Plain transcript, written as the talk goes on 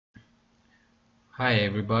Hi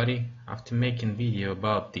everybody, after making video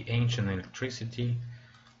about the ancient electricity,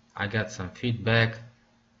 I got some feedback,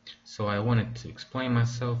 so I wanted to explain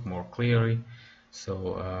myself more clearly.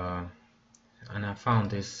 And I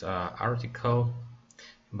found this article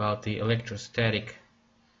about the electrostatic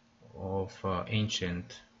of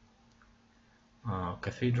ancient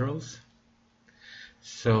cathedrals.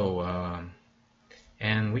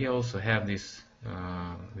 And we also have this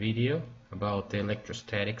video about the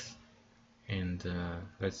electrostatics, and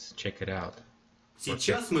let's check it out.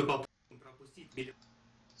 Сейчас мы попробуем пропустить миллион.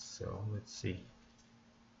 So let's see.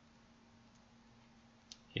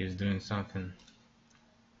 He's doing something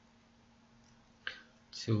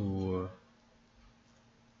to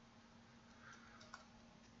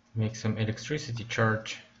make some electricity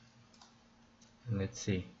charge. And let's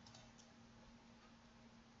see.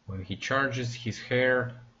 When he charges, his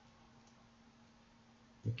hair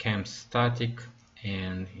becomes static,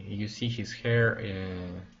 and you see his hair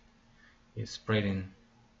is spreading.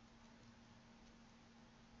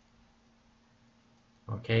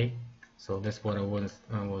 Okay, so that's what I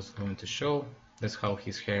was going to show. That's how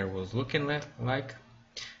his hair was looking like.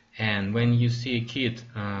 And when you see a kid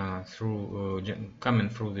coming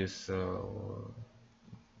through this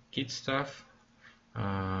kid stuff,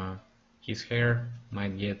 his hair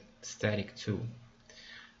might get static too.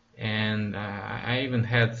 And I even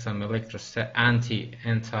had some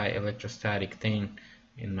anti-electrostatic thing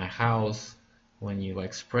in my house. When you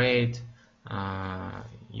like spray it,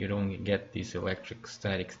 you don't get this electric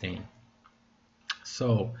static thing.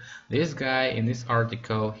 So this guy in this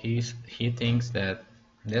article, he thinks that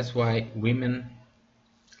that's why women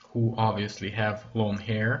who obviously have long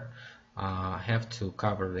hair have to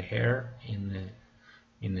cover the hair in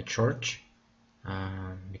the church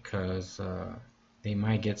because they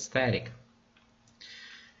might get static.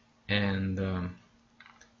 And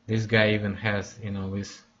this guy even has,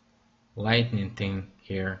 this lightning thing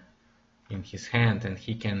here in his hand, and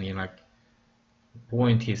he can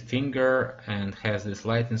point his finger and has this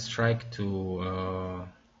lightning strike to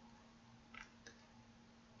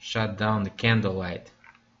shut down the candlelight.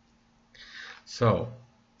 So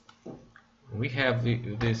we have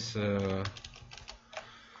this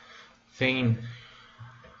thing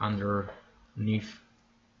underneath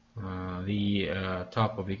the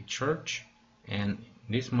top of the church, and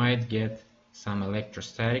this might get some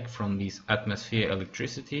electrostatic from this atmosphere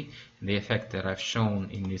electricity, the effect that I've shown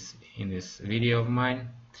in this video of mine,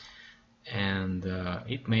 and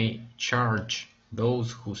it may charge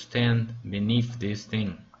those who stand beneath this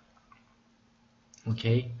thing.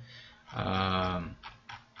 Okay,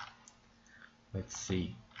 let's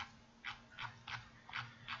see.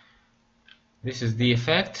 This is the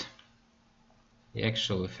effect, the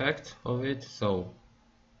actual effect of it. So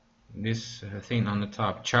this thing on the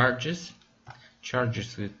top charges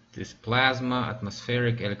with this plasma,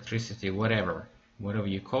 atmospheric electricity, whatever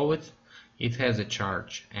you call it. It has a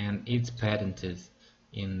charge, and it's patented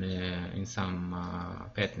in some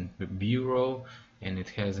patent bureau, and it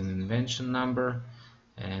has an invention number,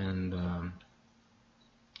 and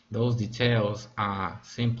those details are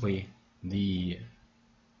simply the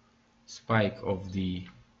spike of the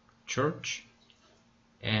church,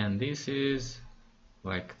 and this is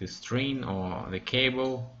like the string or the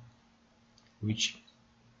cable which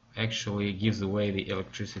actually gives away the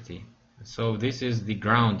electricity. So this is the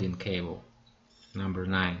grounding cable, number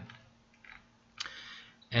 9.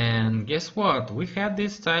 And guess what? We had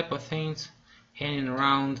this type of things hanging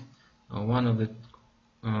around one of the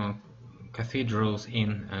cathedrals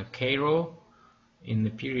in Cairo in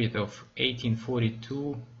the period of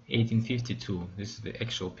 1852. This is the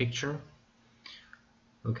actual picture.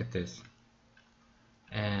 Look at this.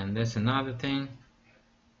 And that's another thing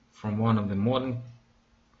from one of the modern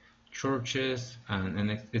churches,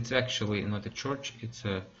 and it's actually not a church, it's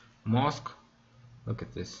a mosque. Look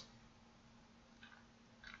at this.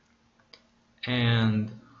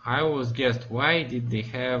 And I always guessed, why did they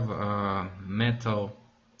have metal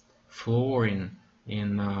flooring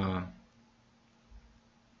in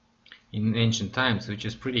ancient times, which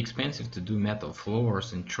is pretty expensive to do metal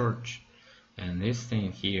floors in church. And this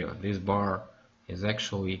thing here, this bar, is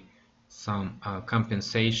actually some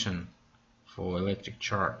compensation for electric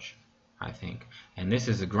charge, I think. And this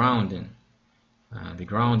is a grounding, the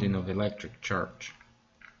grounding of electric charge.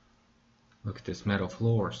 Look at this metal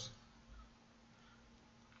floors.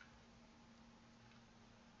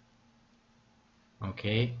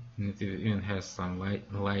 Okay, and it even has some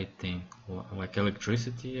light thing, like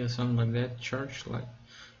electricity or something like that, church light.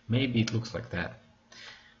 Maybe it looks like that.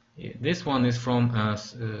 This one is from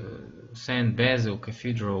St. Basil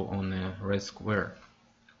Cathedral on Red Square.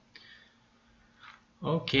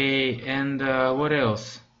 Okay, and what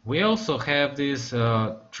else? We also have this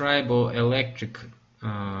tribal electric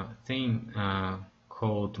thing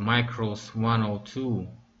called Micros 102.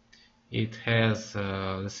 It has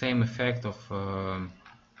the same effect of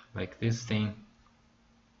like this thing.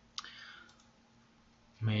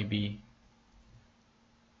 Maybe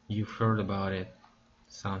you've heard about it,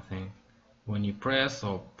 something. When you press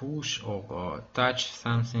or push or touch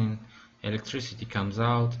something, electricity comes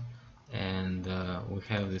out, and we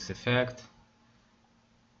have this effect.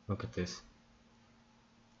 Look at this.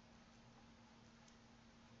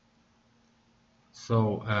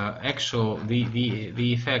 So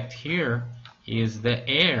the effect here is the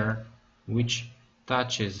air which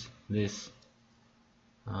touches this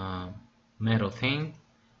metal thing,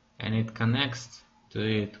 and it connects to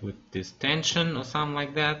it with this tension or something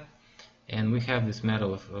like that, and we have this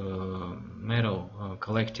metal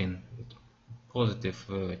collecting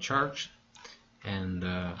positive charge, and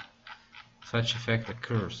such effect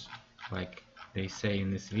occurs, like they say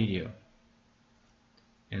in this video.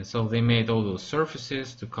 And so they made all those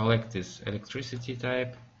surfaces to collect this electricity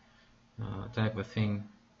type of thing.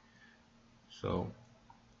 So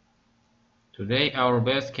today our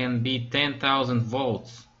best can be 10,000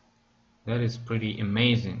 volts. That is pretty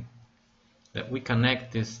amazing that we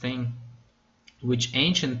connect this thing which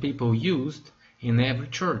ancient people used in every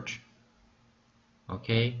church.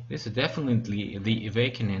 Okay, this is definitely the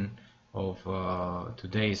awakening of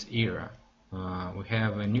today's era. We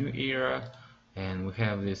have a new era, and we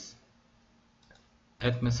have this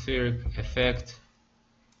atmospheric effect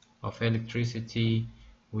of electricity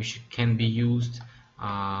which can be used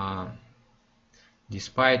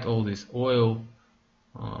despite all this oil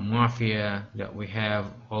mafia that we have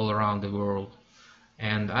all around the world.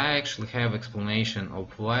 And I actually have explanation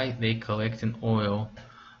of why they collect in oil,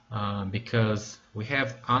 because we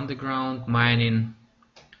have underground mining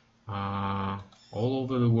all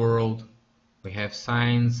over the world. We have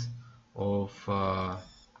signs of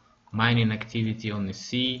mining activity on the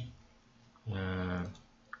sea.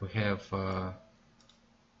 We have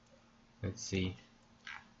let's see,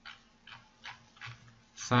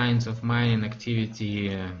 signs of mining activity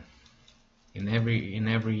in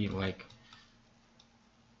every like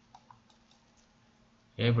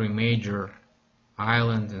every major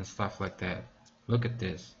island and stuff like that. Look at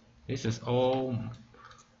this. This is all,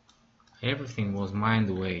 everything was mined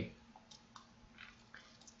away.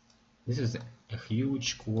 This is a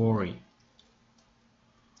huge quarry.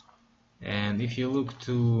 And if you look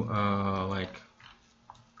to like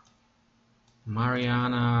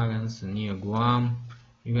Mariana Islands near Guam,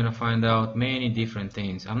 you're gonna find out many different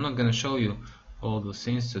things. I'm not gonna show you all those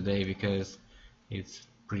things today because it's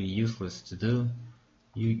pretty useless to do.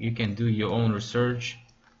 You can do your own research,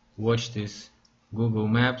 watch this Google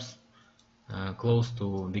Maps close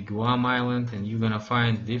to the Guam Island, and you're gonna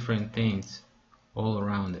find different things all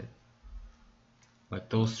around it, like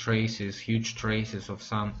those traces, huge traces of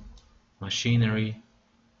some machinery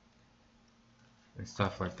and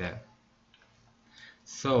stuff like that.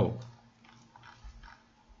 So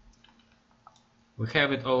we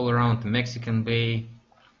have it all around the Mexican Bay,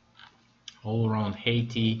 all around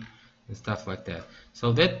Haiti and stuff like that.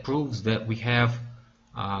 So that proves that we have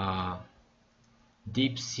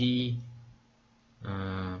deep sea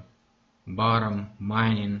bottom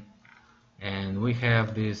mining, and we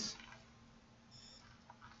have this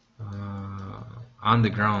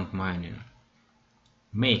underground mining.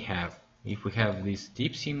 May have, if we have this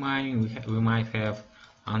deep sea mining, we might have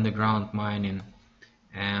underground mining,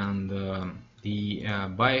 and the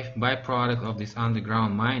byproduct of this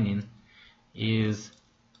underground mining is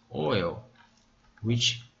oil,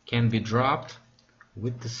 which can be dropped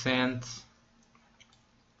with the sands,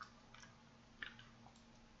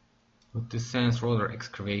 roller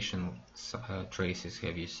excavation traces.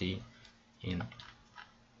 Have you seen? In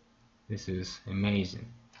this is amazing,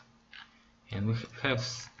 and we have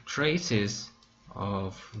traces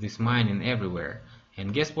of this mining everywhere.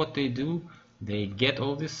 And guess what they do? They get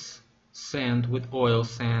all this sand with oil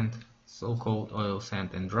sand, so-called oil sand,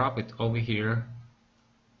 and drop it over here.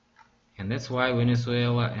 And that's why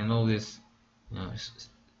Venezuela and all this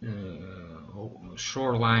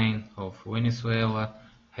shoreline of Venezuela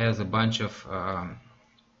has a bunch of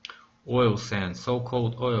oil sands,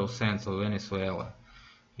 so-called oil sands of Venezuela.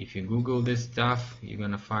 If you Google this stuff, you're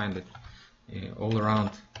gonna find it all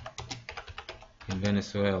around in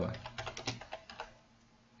Venezuela.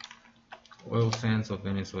 Oil sands of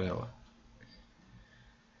Venezuela.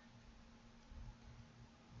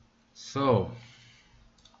 So,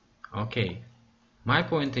 okay, my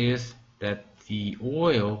point is that the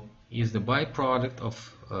oil is the byproduct of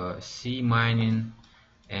sea mining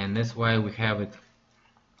and that's why we have it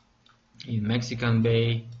in Mexican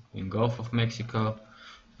Bay, in Gulf of Mexico.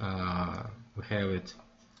 We have it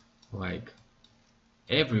like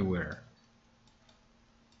everywhere.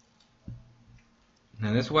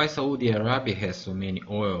 And that's why Saudi Arabia has so many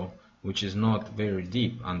oil, which is not very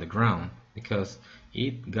deep underground, because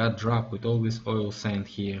it got dropped with all this oil sand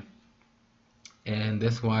here. And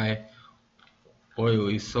that's why oil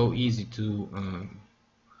is so easy to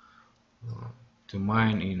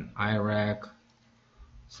mine in Iraq,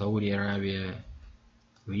 Saudi Arabia,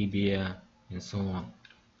 Libya, and so on.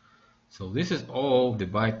 So this is all the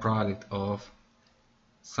byproduct of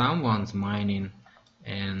someone's mining,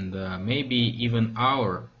 and maybe even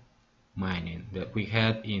our mining that we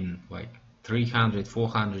had in like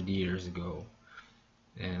 300-400 years ago,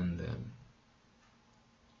 and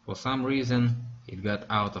for some reason it got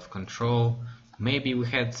out of control. Maybe we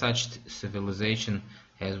had such civilization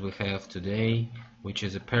as we have today, which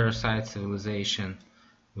is a parasite civilization,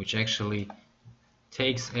 which actually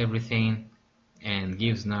takes everything and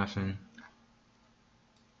gives nothing.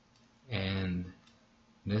 And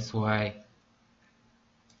that's why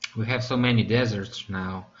we have so many deserts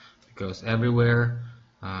now, because everywhere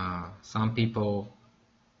some people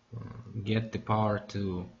get the power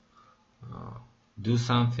to do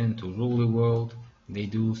something, to rule the world. They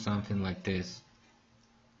do something like this.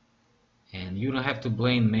 And you don't have to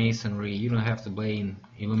blame Masonry, you don't have to blame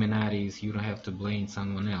Illuminatis, you don't have to blame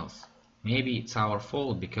someone else. Maybe it's our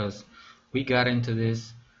fault because we got into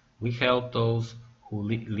this, we help those who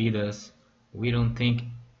lead us, we don't think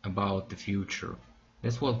about the future.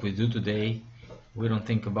 That's what we do today. We don't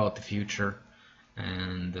think about the future,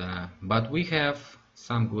 and but we have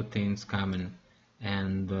some good things coming,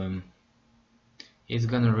 and it's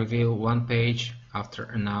gonna reveal one page after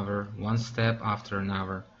another, one step after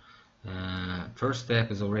another. First step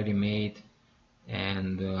is already made,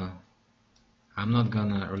 and I'm not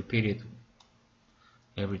gonna repeat it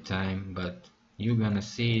every time, but you're gonna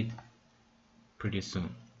see it pretty soon,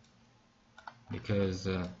 because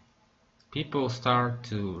people start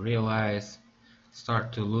to realize,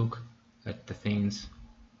 start to look at the things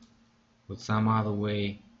with some other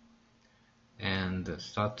way, and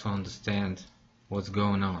start to understand what's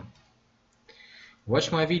going on.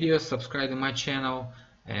 Watch my videos, subscribe to my channel,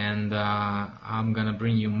 and I'm gonna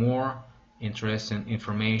bring you more interesting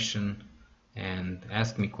information, and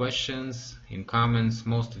ask me questions in comments.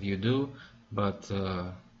 Most of you do, but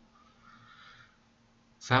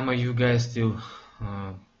some of you guys still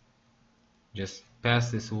just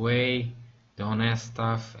pass this away, don't ask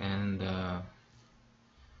stuff, and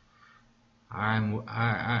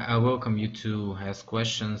I welcome you to ask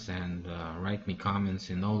questions and write me comments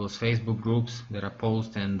in all those Facebook groups that I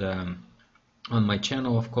post, and on my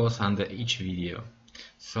channel, of course, under each video.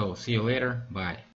 So see you later, bye.